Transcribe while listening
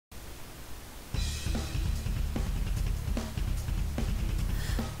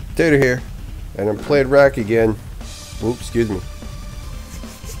Tater here, and I'm playing Wrak again. Oops, excuse me.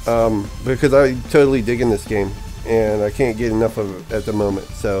 Because I'm totally digging this game, and I can't get enough of it at the moment.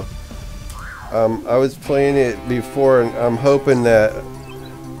 So, I was playing it before, and I'm hoping that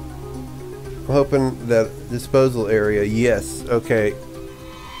disposal area. Yes, okay.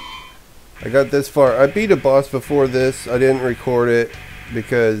 I got this far. I beat a boss before this. I didn't record it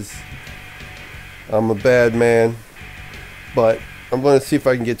because I'm a bad man, but I'm going to see if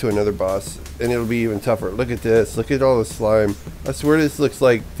I can get to another boss, and it'll be even tougher. Look at this. Look at all the slime. I swear this looks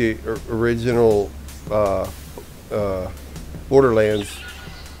like the original Borderlands.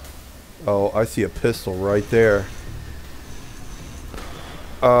 Oh, I see a pistol right there.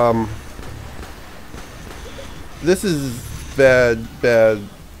 This is bad.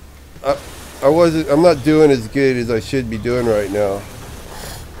 I'm not doing as good as I should be doing right now,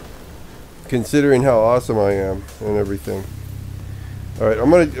 considering how awesome I am and everything. All right,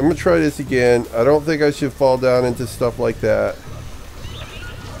 I'm gonna try this again. I don't think I should fall down into stuff like that.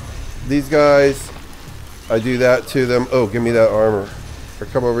 These guys, I do that to them. Oh, give me that armor. Or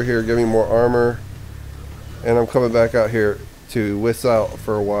come over here, give me more armor. And I'm coming back out here to whisk out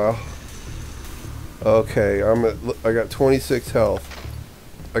for a while. Okay, I got 26 health.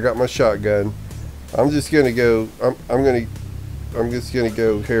 I got my shotgun. I'm just gonna go. I'm just gonna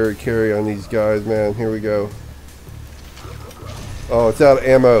go carry on these guys, man. Here we go. Oh, it's out of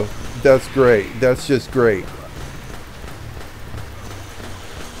ammo. That's great. That's just great.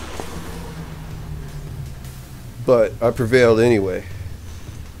 But I prevailed anyway.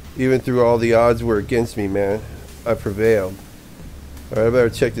 Even through all the odds were against me, man. I prevailed. Alright, I better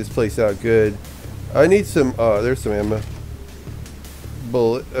check this place out good. I need some, there's some ammo.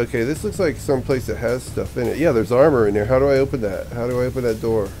 Bullet. Okay, this looks like some place that has stuff in it. Yeah, there's armor in there. How do I open that? How do I open that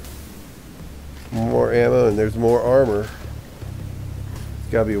door? More ammo, and there's more armor.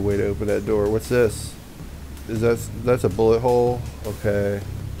 There's gotta be a way to open that door. What's this? That's a bullet hole? Okay.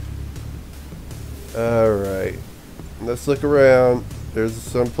 Alright. Let's look around. There's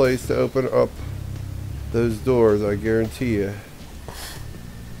some place to open up those doors, I guarantee you.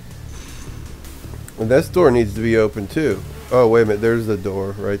 And this door needs to be open too. Oh, wait a minute. There's the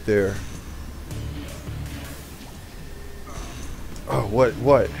door right there. Oh, what?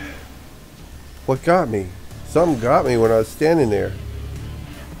 What got me? Something got me when I was standing there.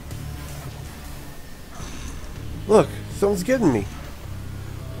 Look, something's getting me.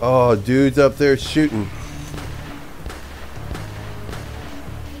 Oh, dude's up there shooting.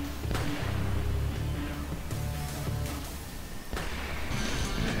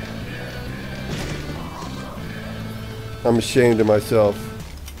 I'm ashamed of myself.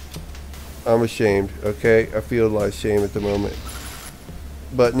 I'm ashamed, okay? I feel a lot of shame at the moment.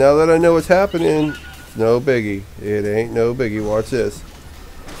 But now that I know what's happening, it's no biggie. It ain't no biggie. Watch this.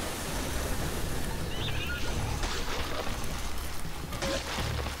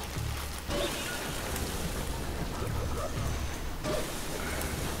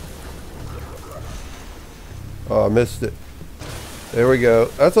 Oh, I missed it. There we go.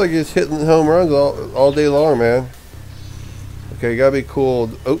 That's like just hitting home runs all day long, man. Okay, gotta be cool.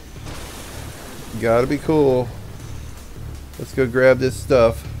 Oh, gotta be cool. Let's go grab this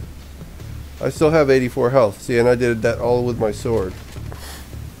stuff. I still have 84 health. See, and I did that all with my sword.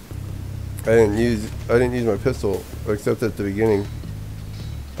 I didn't use my pistol except at the beginning.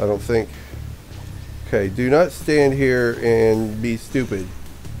 I don't think. Okay, do not stand here and be stupid.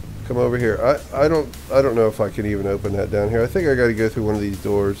 Come over here. I don't know if I can even open that down here. I think I got to go through one of these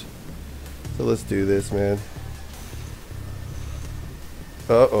doors. So let's do this, man.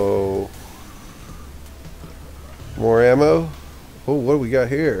 Uh-oh. More ammo? Oh, what do we got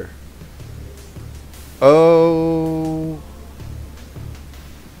here? Oh.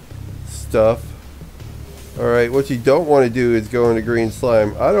 Stuff. Alright, what you don't want to do is go into green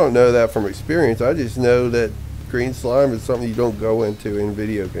slime. I don't know that from experience. I just know that green slime is something you don't go into in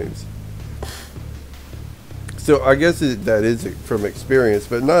video games. So I guess that is from experience,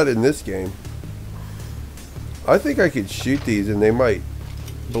 but not in this game. I think I could shoot these and they might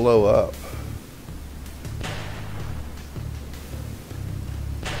blow up.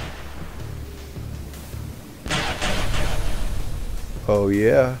 Oh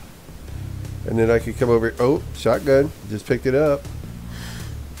yeah. And then I could come over. Oh, shotgun. Just picked it up.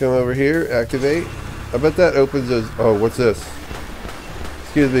 Come over here, activate. I bet that opens those. Oh, what's this?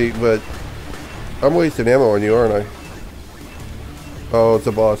 Excuse me, but I'm wasting ammo on you, aren't I? Oh, it's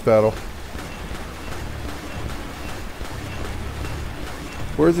a boss battle.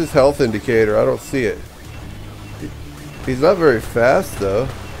 Where's his health indicator? I don't see it. He's not very fast, though.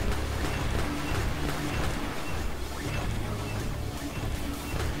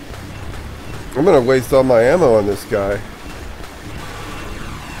 I'm gonna waste all my ammo on this guy.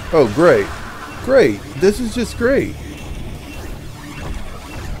 Oh, great. Great. This is just great.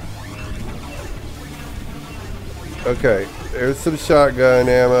 Okay, there's some shotgun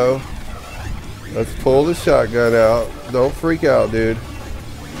ammo. Let's pull the shotgun out. Don't freak out, dude.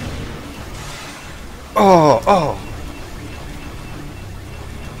 Oh.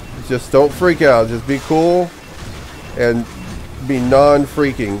 Just don't freak out. Just be cool and be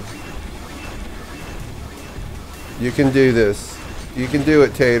non-freaking. You can do this. You can do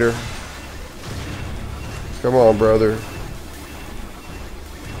it, Tater. Come on, brother.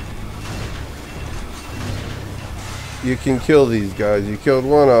 You can kill these guys. You killed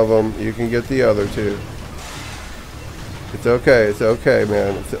one of them. You can get the other two. It's okay. It's okay,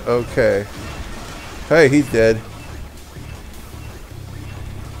 man. It's okay. Hey, he's dead.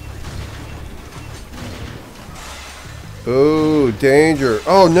 Ooh, danger.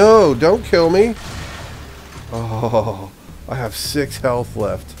 Oh, no. Don't kill me. Oh, I have 6 health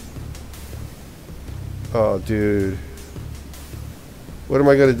left. Oh, dude. What am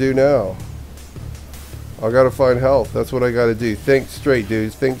I going to do now? I gotta find health. That's what I gotta do. Think straight,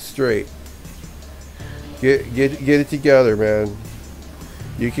 dudes. Think straight. Get it together, man.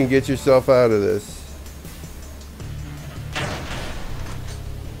 You can get yourself out of this.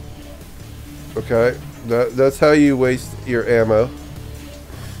 Okay, that's how you waste your ammo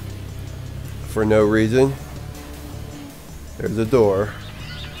for no reason. There's a door.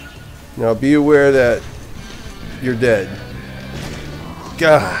 Now be aware that you're dead.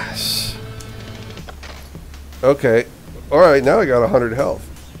 Gosh. Okay, alright, now I got 100 health.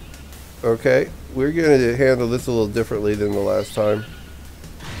 Okay, we're going to handle this a little differently than the last time.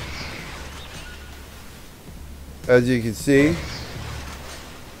 As you can see.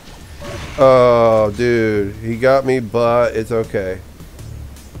 Oh, dude, he got me, but it's okay.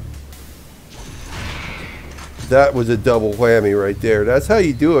 That was a double whammy right there. That's how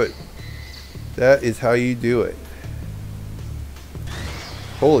you do it. That is how you do it.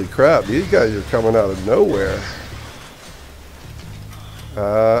 Holy crap, these guys are coming out of nowhere.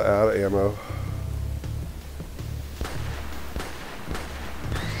 Out of ammo.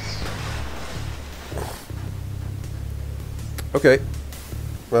 Okay.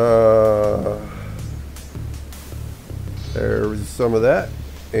 There's some of that.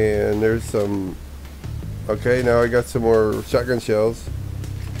 And there's some... Okay, now I got some more shotgun shells.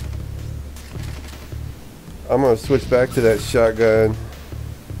 I'm going to switch back to that shotgun.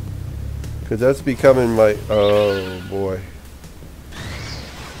 Because that's becoming my... Oh, boy.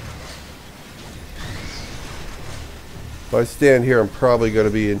 If I stand here, I'm probably going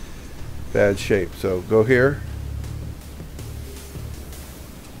to be in bad shape. So, go here.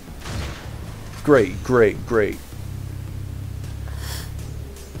 Great, great, great.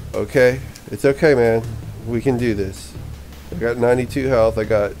 Okay. It's okay, man. We can do this. I got 92 health. I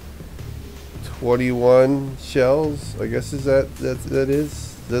got 21 shells. I guess is that is?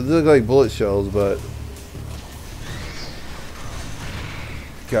 They look like bullet shells, but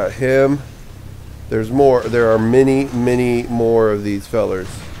got him. There's more. There are many, many more of these fellers.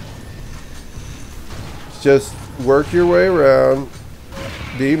 Just work your way around.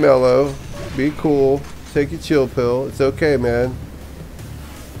 Be mellow. Be cool. Take a chill pill. It's okay, man.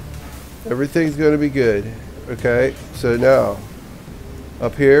 Everything's going to be good. Okay? So now,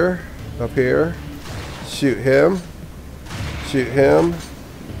 up here. Shoot him. Shoot him.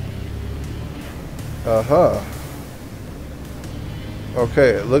 Okay,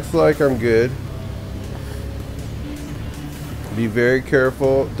 it looks like I'm good. Be very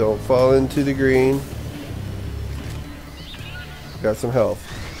careful. Don't fall into the green. Got some health.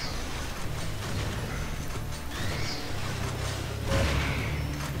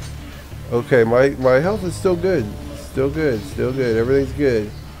 Okay, my health is still good. Still good. Everything's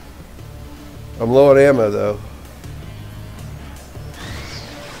good. I'm low on ammo though.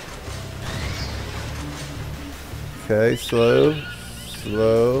 Okay, slow.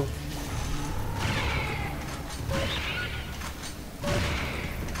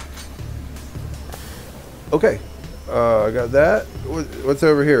 Okay, I got that. What's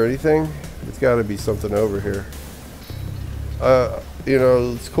over here? Anything? It's got to be something over here. You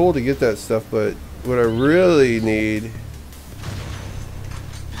know, it's cool to get that stuff, but what I really need...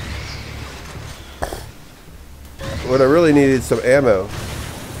 What I really need is some ammo.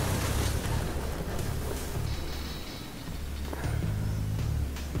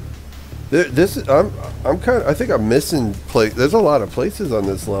 I think I'm missing there's a lot of places on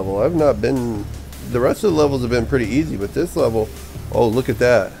this level. I've not been... The rest of the levels have been pretty easy, but this level... Oh, look at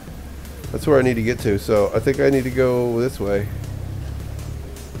that. That's where I need to get to, so I think I need to go this way.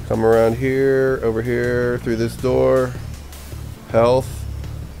 Come around here, over here, through this door. Health.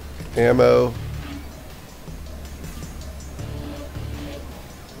 Ammo.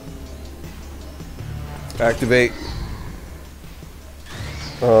 Activate.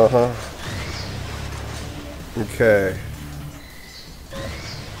 Uh-huh. Okay.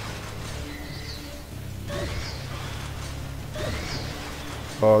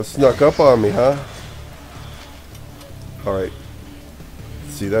 Oh, it snuck up on me, huh? Alright.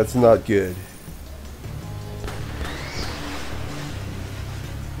 See, that's not good.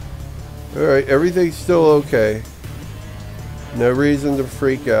 Alright, everything's still okay. No reason to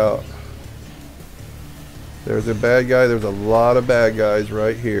freak out. There's a bad guy. There's a lot of bad guys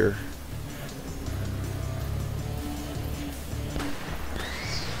right here.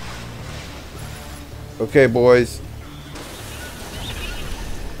 Okay, boys.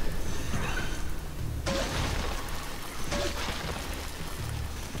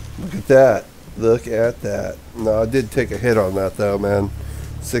 Look at that. Look at that. No, I did take a hit on that though, man.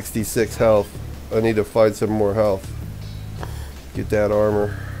 66 health. I need to find some more health. Get that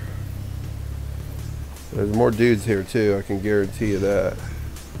armor. There's more dudes here too, I can guarantee you that.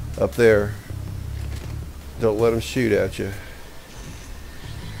 Up there. Don't let them shoot at you.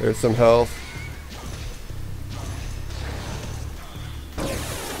 There's some health.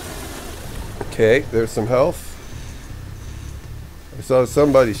 Okay, there's some health. I saw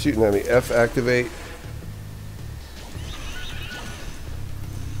somebody shooting at me. F activate.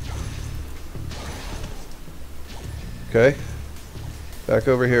 Okay. Back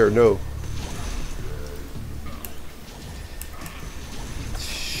over here. No.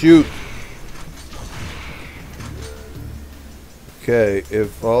 Shoot. Okay,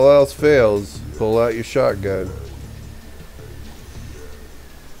 if all else fails, pull out your shotgun.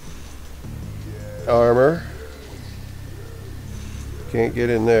 Armor. Can't get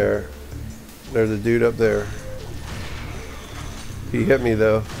in there. There's a dude up there. He hit me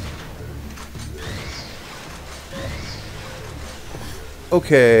though.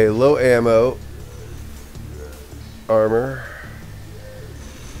 Okay, low ammo. Armor.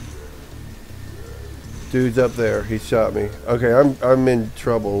 Dude's up there. He shot me. Okay, I'm in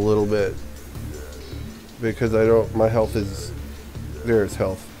trouble a little bit because my health is, there's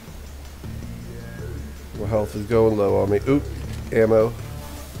health. My health is going low on me. Oop, ammo.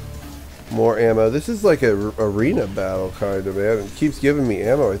 More ammo. This is like a arena battle kind of, man. It keeps giving me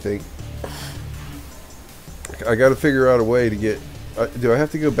ammo, I think. I got to figure out a way to get. Do I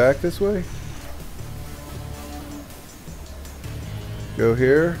have to go back this way? Go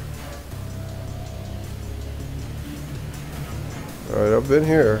here. Alright, I've been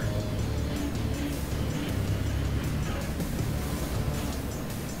here.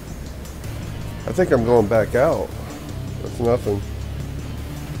 I think I'm going back out. That's nothing.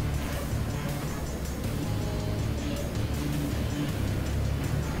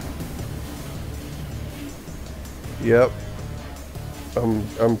 Yep.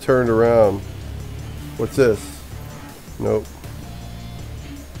 I'm turned around. What's this? Nope.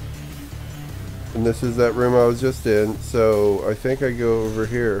 And this is that room I was just in, so I think I go over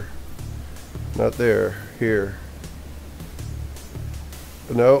here. Not there, here.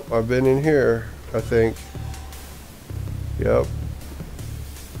 No, I've been in here, I think. Yep.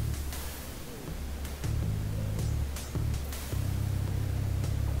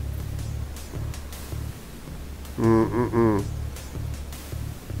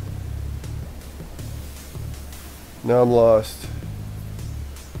 Now I'm lost.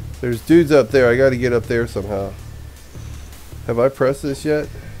 There's dudes up there. I gotta get up there somehow. Have I pressed this yet?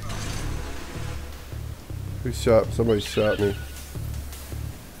 Who shot? Somebody shot me.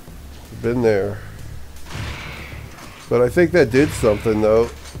 I've been there. But I think that did something though.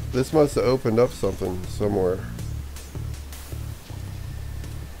 This must have opened up something somewhere.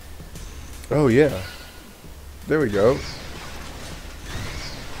 Oh yeah. There we go.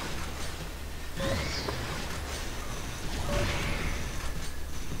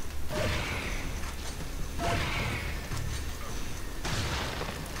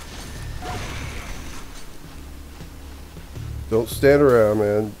 Don't stand around,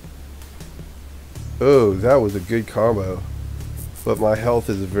 man. Oh, that was a good combo. But my health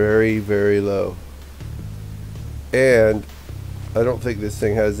is very, very low. And I don't think this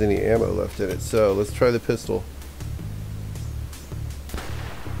thing has any ammo left in it. So let's try the pistol.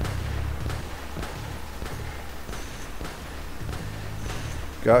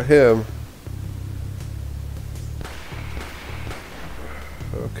 Got him.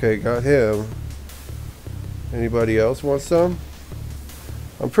 Okay, got him. Anybody else want some?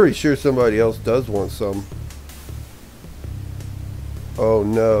 I'm pretty sure somebody else does want some. Oh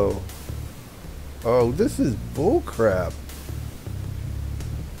no. Oh, this is bullcrap.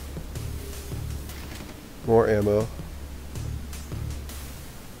 More ammo.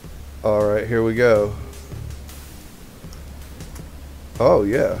 Alright, here we go. Oh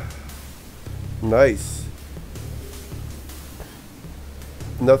yeah. Nice.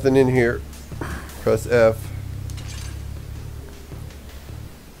 Nothing in here. Press F.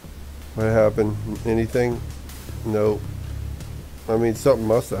 What happened? Anything? Nope. I mean, something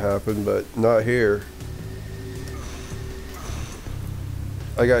must have happened, but not here.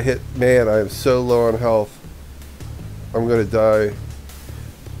 I got hit. Man, I am so low on health. I'm gonna die.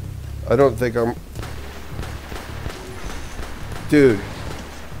 I don't think I'm... Dude.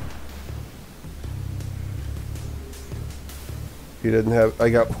 He didn't have... I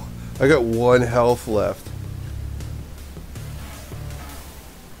got 1 health left.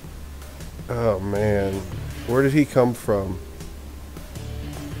 Oh, man. Where did he come from?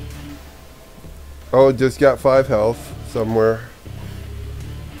 Oh, just got 5 health somewhere.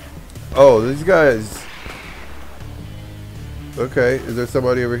 Oh, these guys. Okay, is there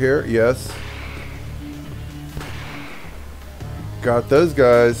somebody over here? Yes. Got those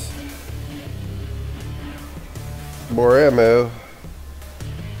guys. More ammo.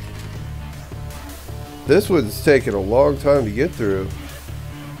 This one's taking a long time to get through.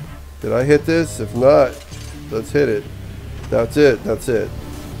 Did I hit this? If not, let's hit it. That's it. That's it.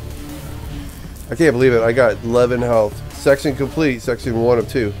 I can't believe it. I got 11 health. Section complete. Section 1 of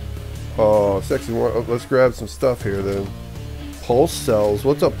 2. Oh, section 1. Oh, let's grab some stuff here then. Pulse cells.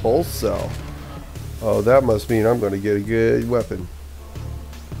 What's a pulse cell? Oh, that must mean I'm going to get a good weapon.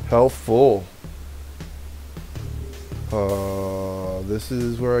 Health full. This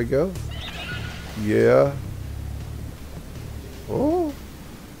is where I go? Yeah. Oh,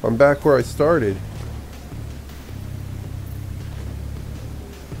 I'm back where I started.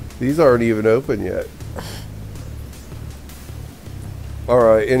 These aren't even open yet.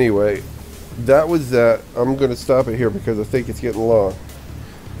 Alright, anyway. That was that. I'm going to stop it here because I think it's getting long.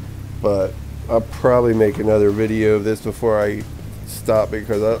 But I'll probably make another video of this before I stop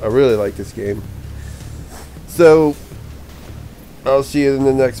because I really like this game. So, I'll see you in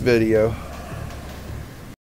the next video.